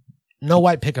yeah, no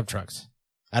white pickup trucks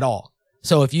at all.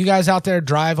 So if you guys out there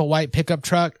drive a white pickup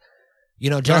truck,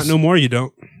 just no more, you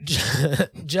don't.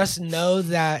 Just know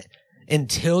that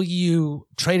until you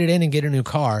trade it in and get a new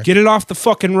car, get it off the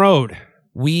fucking road.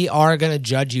 We are going to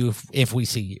judge you if we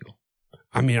see you.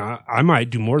 I mean, I might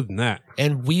do more than that.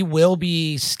 And we will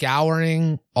be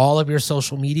scouring all of your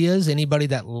social medias. Anybody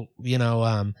that,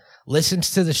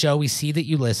 listens to the show, we see that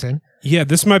you listen. Yeah,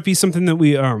 this might be something that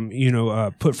we,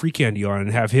 put Free Candy on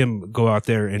and have him go out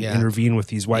there and intervene with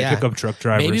these white pickup truck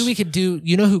drivers. Maybe we could do,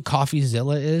 you know who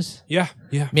CoffeeZilla is? Yeah.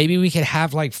 Maybe we could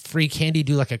have like Free Candy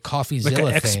do like a CoffeeZilla like an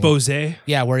thing. expose.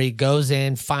 Yeah, where he goes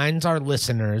in, finds our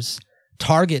listeners,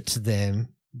 targets them,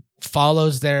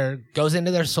 goes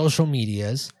into their social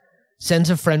medias,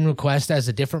 sends a friend request as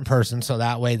a different person, so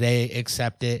that way they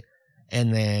accept it,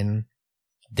 and then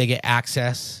they get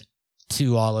access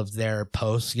to all of their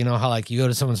posts. You know how like you go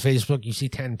to someone's Facebook, you see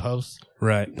 10 posts,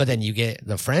 right? But then you get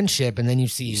the friendship, and then you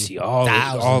see all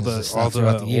the old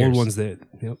ones that.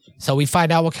 Yep. So we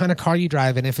find out what kind of car you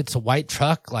drive, and if it's a white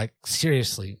truck, like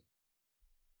seriously,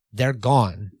 they're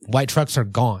gone. White trucks are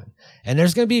gone. And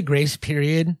there's going to be a grace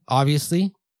period,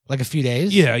 obviously, like a few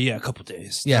days. Yeah, a couple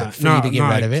days. Yeah, for you to get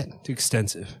rid of it.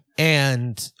 Extensive.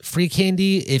 And Free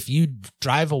Candy, if you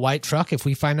drive a white truck, if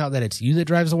we find out that it's you that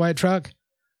drives a white truck,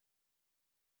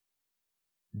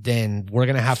 then we're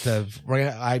gonna have to.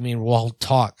 We'll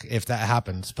talk if that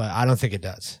happens, but I don't think it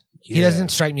does. Yeah. He doesn't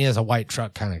strike me as a white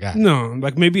truck kind of guy. No,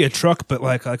 like maybe a truck, but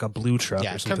like a blue truck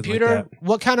Yeah, or something computer. like that.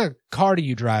 What kind of car do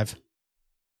you drive?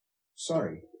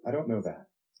 Sorry, I don't know that.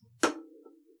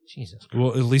 Jesus.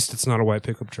 Well, at least it's not a white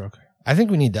pickup truck. I think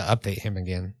we need to update him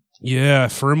again. Yeah,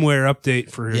 firmware update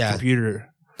for your Yeah. computer.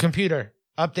 Computer,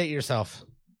 update yourself.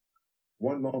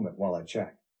 One moment while I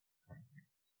check.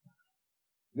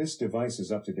 This device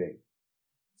is up to date.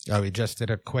 Oh, we just did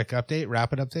a quick update,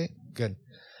 rapid update. Good.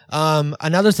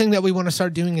 Another thing that we want to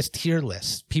start doing is tier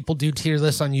lists. People do tier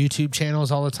lists on YouTube channels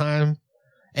all the time.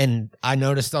 And I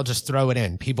noticed they'll just throw it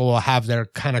in. People will have their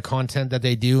kind of content that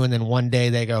they do. And then one day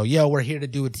they go, yo, we're here to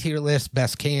do a tier list.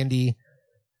 Best candy,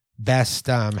 best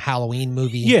Halloween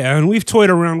movie. Yeah, and we've toyed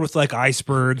around with like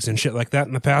icebergs and shit like that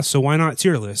in the past. So why not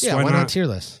tier lists? Yeah, why not tier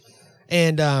lists?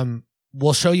 And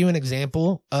we'll show you an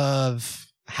example of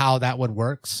how that would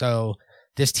work. So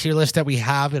this tier list that we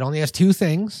have, it only has two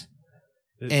things.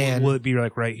 And will it be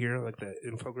like right here, like the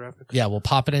infographic? Yeah, we'll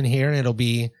pop it in here and it'll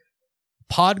be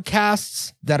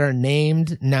podcasts that are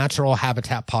named Natural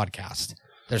Habitat Podcast.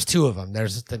 There's two of them.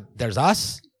 There's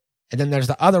us, and then there's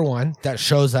the other one that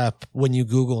shows up when you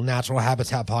Google Natural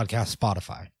Habitat Podcast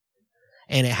Spotify.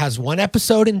 And it has one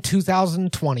episode in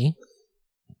 2020,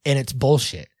 and it's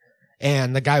bullshit.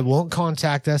 And the guy won't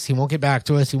contact us. He won't get back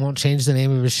to us. He won't change the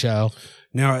name of his show.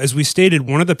 Now, as we stated,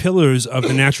 one of the pillars of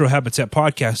the Natural Habitat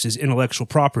podcast is intellectual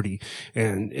property.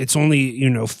 And it's only,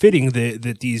 fitting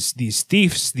that these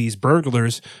thieves, these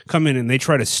burglars come in and they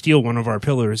try to steal one of our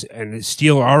pillars and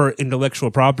steal our intellectual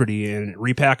property and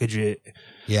repackage it.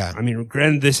 Yeah. I mean,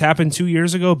 granted, this happened 2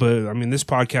 years ago, but I mean, this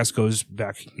podcast goes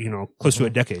back, close to a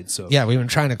decade. So yeah, we've been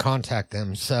trying to contact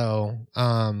them. So,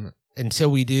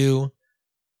 until we do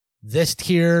this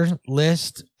tier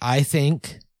list, I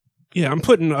think I'm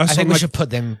putting us. I think we should put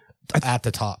them at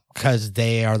the top because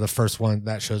they are the first one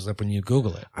that shows up when you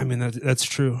Google it. I mean, that's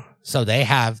true. So they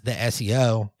have the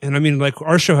SEO. And I mean, like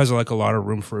our show has like a lot of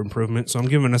room for improvement. So I'm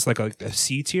giving us like a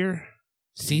C tier.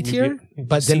 C tier?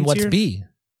 But then what's B?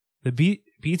 The B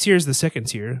tier is the second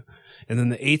tier. And then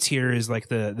the A tier is like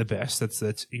the best. That's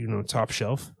top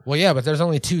shelf. Well, yeah, but there's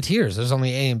only two tiers. There's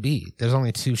only A and B. There's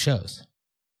only two shows.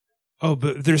 Oh,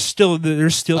 but there's still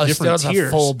different still tiers.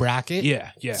 A full bracket. Yeah.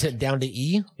 Sit down to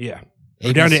E. Yeah.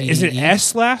 A, down B, to C, is D, it E?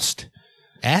 S last?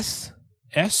 S?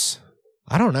 S?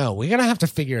 I don't know. We're gonna have to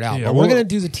figure it out. Yeah, but we're gonna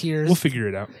do the tiers. We'll figure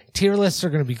it out. Tier lists are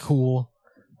gonna be cool.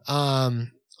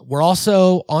 We're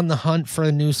also on the hunt for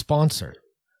a new sponsor.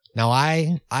 Now,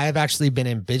 I have actually been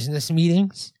in business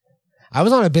meetings. I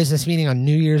was on a business meeting on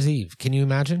New Year's Eve. Can you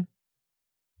imagine?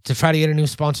 To try to get a new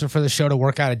sponsor for the show to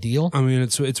work out a deal. I mean,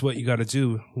 it's what you got to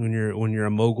do when you're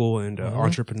a mogul and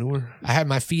entrepreneur. I had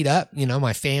my feet up.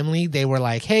 My family, they were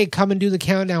like, "Hey, come and do the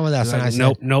countdown with us." Like, and I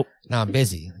said, "Nope, no, I'm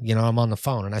busy. I'm on the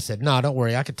phone." And I said, "No, don't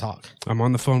worry, I could talk." I'm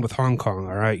on the phone with Hong Kong.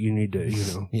 All right, you need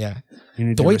to, yeah, you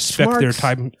need to respect their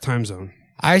time zone.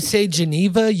 I say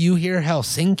Geneva, you hear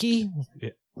Helsinki. Yeah.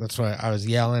 That's why I was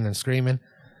yelling and screaming.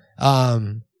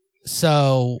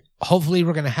 So hopefully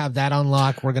we're gonna have that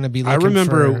unlocked. We're gonna be. I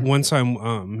remember one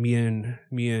time, me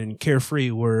and Carefree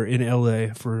were in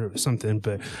LA for something,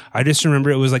 but I just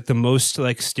remember it was like the most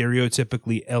like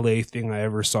stereotypically LA thing I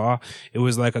ever saw. It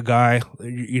was like a guy,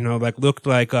 like looked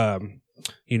like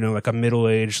like a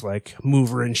middle-aged like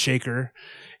mover and shaker.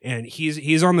 And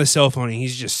he's on the cell phone and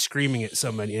he's just screaming at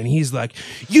somebody and he's like,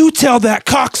 "You tell that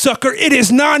cocksucker it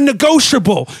is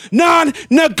non-negotiable,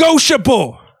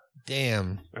 non-negotiable."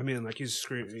 Damn. I mean, like he's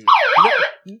screaming.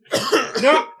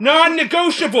 No,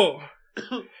 non-negotiable.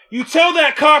 You tell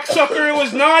that cocksucker it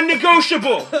was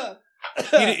non-negotiable.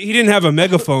 He didn't have a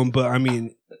megaphone, but I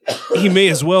mean, he may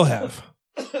as well have.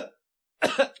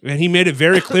 And he made it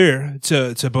very clear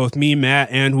to both me, Matt,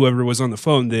 and whoever was on the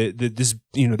phone that this,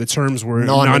 the terms were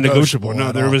non-negotiable.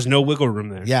 No, there was no wiggle room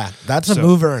there. Yeah, that's a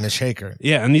mover and a shaker.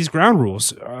 Yeah, and these ground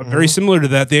rules, very similar to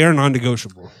that, they are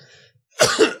non-negotiable.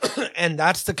 And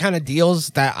that's the kind of deals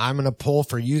that I'm going to pull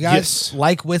for you guys. Yes.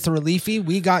 Like with Reliefy,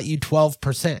 we got you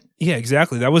 12%. Yeah,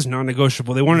 exactly. That was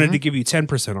non-negotiable. They wanted to give you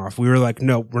 10% off. We were like,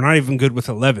 no, we're not even good with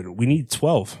 11. We need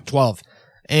 12. 12.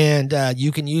 And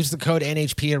you can use the code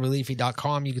NHP at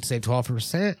Reliefy.com. You can save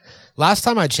 12%. Last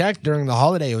time I checked during the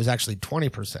holiday, it was actually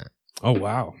 20%. Oh,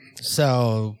 wow.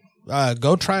 So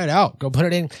go try it out. Go put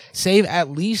it in. Save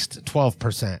at least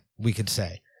 12%, we could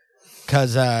say.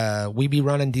 Because we be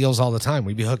running deals all the time.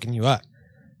 We be hooking you up.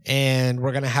 And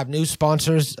we're going to have new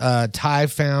sponsors. Ty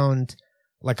found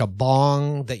like a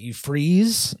bong that you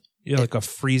freeze. Yeah, like a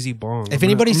freezy bong. If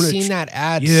anybody's seen that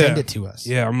ad, send it to us.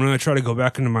 Yeah, I'm gonna try to go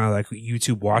back into my like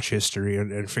YouTube watch history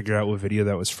and figure out what video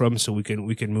that was from, so we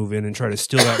can move in and try to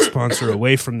steal that sponsor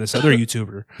away from this other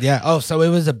YouTuber. Yeah. Oh, so it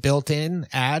was a built-in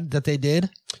ad that they did?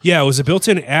 Yeah, it was a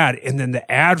built-in ad, and then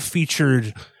the ad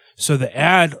featured. So the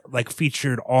ad like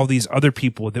featured all these other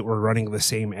people that were running the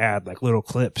same ad, like little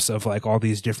clips of like all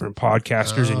these different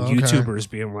podcasters and YouTubers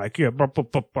being like, yeah,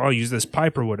 I'll use this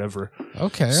pipe or whatever.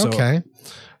 Okay. So, okay.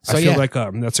 So I feel like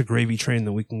that's a gravy train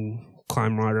that we can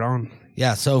climb right on.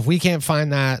 Yeah. So if we can't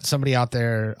find that, somebody out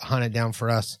there hunt it down for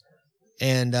us.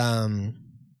 And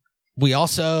we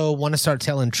also want to start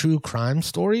telling true crime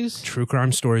stories. True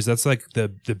crime stories. That's like the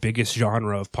biggest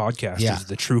genre of podcasts Yeah. is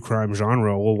the true crime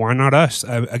genre. Well, why not us?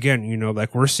 Again, you know,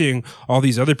 like we're seeing all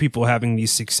these other people having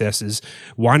these successes.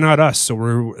 Why not us?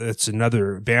 So it's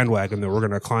another bandwagon that we're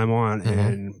going to climb on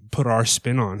and put our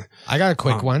spin on. I got a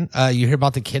quick one. You hear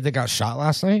about the kid that got shot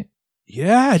last night?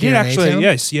 Yeah, I did Here in actually. A-Town?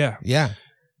 Yes, yeah. Yeah.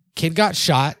 Kid got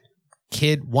shot.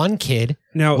 One kid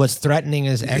Now was threatening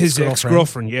his ex-girlfriend.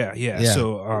 ex-girlfriend. Yeah.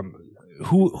 So,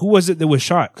 who was it that was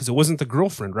shot? Because it wasn't the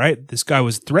girlfriend, right? This guy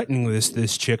was threatening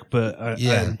this chick, but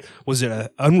was it an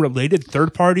unrelated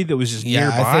third party that was just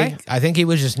nearby? I think he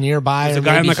was just nearby. There's or a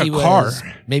guy in maybe like a he car.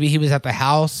 Maybe he was at the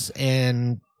house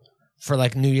and for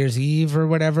like New Year's Eve or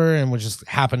whatever, and was just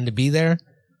happened to be there.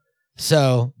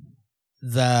 So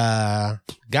the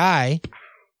guy,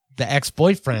 the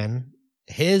ex-boyfriend,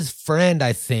 his friend,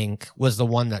 I think, was the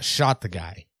one that shot the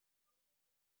guy.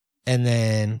 And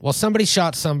then, somebody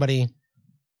shot somebody,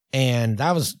 and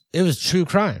it was true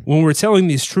crime. When we're telling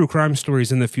these true crime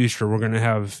stories in the future, we're going to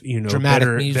have, you know,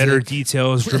 better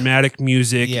details, dramatic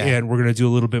music, and we're going to do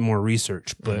a little bit more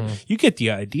research. But you get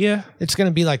the idea. It's going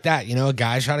to be like that. You know, a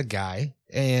guy shot a guy,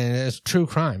 and it's true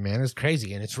crime, man. It's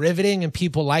crazy, and it's riveting, and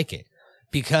people like it.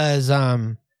 Because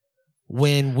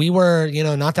when we were, you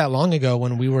know, not that long ago,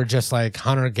 when we were just like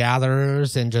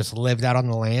hunter-gatherers and just lived out on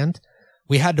the land,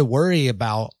 we had to worry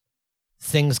about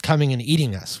things coming and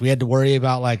eating us. We had to worry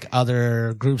about like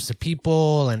other groups of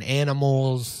people and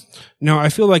animals. No, I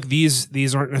feel like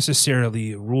these aren't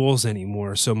necessarily rules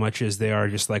anymore so much as they are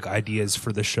just like ideas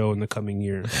for the show in the coming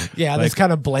year. Yeah, like, that's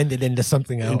kind of blended into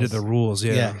something else. Into the rules,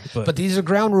 yeah. But these are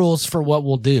ground rules for what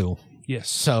we'll do. Yes.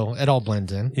 So it all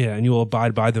blends in. Yeah, and you will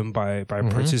abide by them by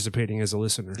participating as a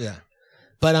listener. Yeah.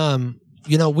 But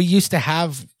you know, we used to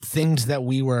have things that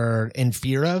we were in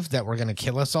fear of that were going to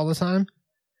kill us all the time.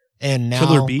 And now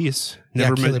killer bees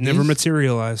never bees?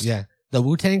 materialized. Yeah. The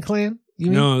Wu-Tang Clan? You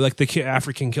mean? No, like the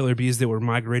African killer bees that were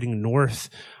migrating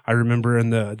north. I remember in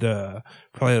the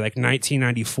probably like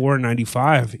 1994,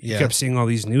 95, you kept seeing all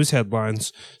these news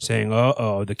headlines saying,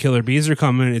 the killer bees are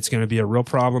coming. It's going to be a real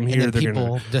problem here. And then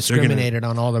people discriminated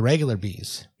on all the regular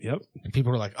bees. Yep. And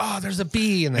people were like, oh, there's a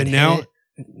bee. And now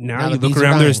you look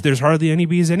around, there's hardly any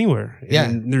bees anywhere. Yeah.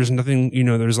 And there's nothing, you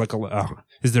know, there's like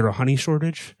is there a honey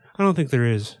shortage? I don't think there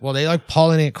is. Well, they like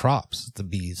pollinate crops, the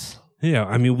bees. Yeah.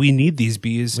 I mean, we need these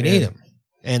bees. We need them.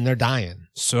 And they're dying.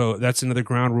 So that's another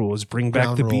ground rule is bring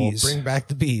back the bees. Bring back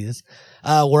the bees.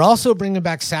 We're also bringing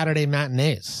back Saturday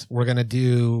matinees. We're going to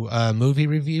do movie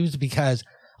reviews because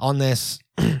on this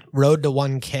road to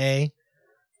 1K,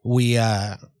 we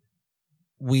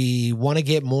want to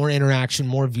get more interaction,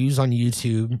 more views on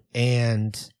YouTube.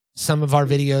 And some of our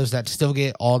videos that still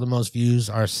get all the most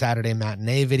views are Saturday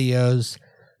matinee videos.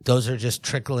 Those are just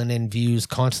trickling in views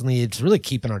constantly. It's really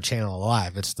keeping our channel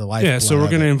alive. It's the life. Yeah, so we're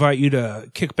going to invite you to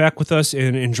kick back with us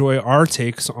and enjoy our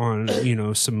takes on, you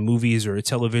know, some movies or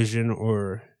television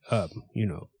or, you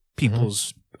know,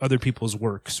 other people's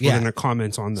works. We're going to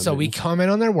comment on them. So we comment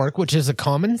on their work, which is a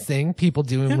common thing. People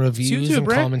doing reviews and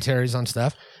commentaries on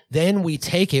stuff. Then we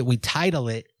take it, we title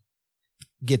it,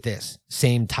 get this,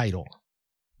 same title.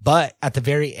 But at the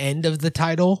very end of the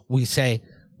title, we say,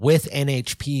 with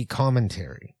NHP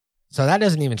commentary. So that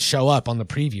doesn't even show up on the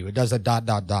preview. It does a ...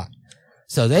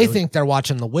 So they think they're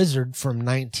watching The Wizard from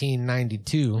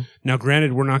 1992. Now,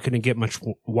 granted, we're not going to get much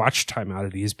watch time out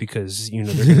of these because, you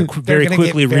know, they're going to very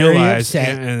quickly realize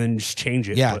and then just change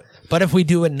it. Yeah. But if we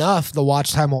do enough, the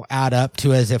watch time will add up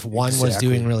to as if one was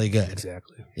doing really good.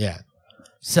 Exactly. Yeah.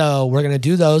 So we're going to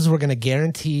do those. We're going to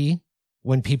guarantee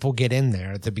when people get in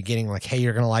there at the beginning, like, hey,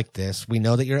 you're going to like this. We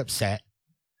know that you're upset.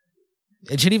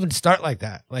 It should even start like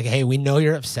that. Like, hey, we know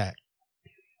you're upset.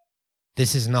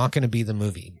 This is not going to be the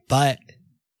movie, but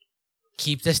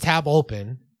keep this tab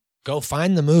open. Go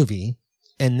find the movie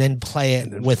and then play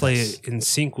it with us. It in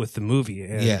sync with the movie.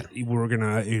 And we're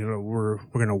gonna, you know, we're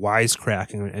gonna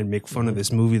wisecrack and make fun of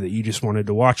this movie that you just wanted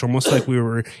to watch, almost like we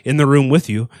were in the room with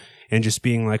you and just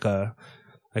being like a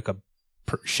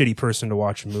shitty person to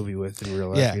watch a movie with in real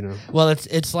life. Yeah. You know. Well,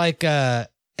 it's like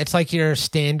your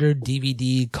standard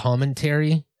DVD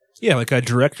commentary. Yeah, like a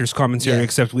director's commentary, Yeah.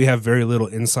 except we have very little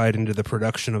insight into the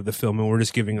production of the film, and we're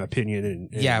just giving opinion. And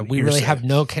Yeah, we really hearsay. have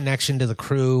no connection to the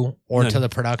crew or None. to the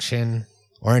production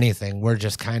or anything. We're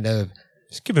just kind of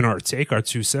just giving our take, our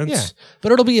 2 cents. yeah.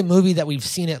 But it'll be a movie that we've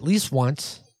seen at least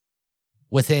once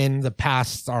within the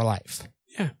past our life.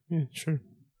 Yeah, sure.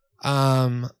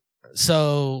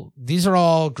 So these are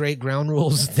all great ground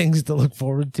rules, things to look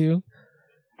forward to,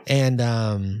 and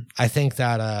I think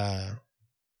that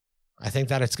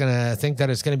it's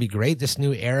gonna be great. This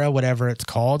new era, whatever it's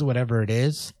called, whatever it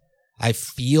is, I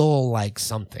feel like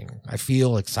something. I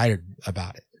feel excited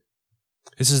about it.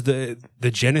 This is the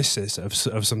genesis of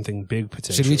something big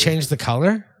potentially. Should we change the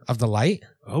color of the light?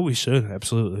 Oh, we should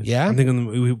absolutely. Yeah? I'm thinking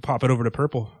we pop it over to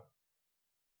purple.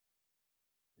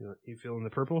 You feeling the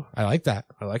purple? I like that.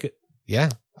 I like it. Yeah.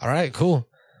 All right. Cool.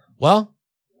 Well,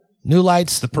 new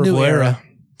lights, The purple new era.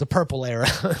 the purple era.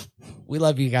 We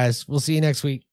love you guys. We'll see you next week.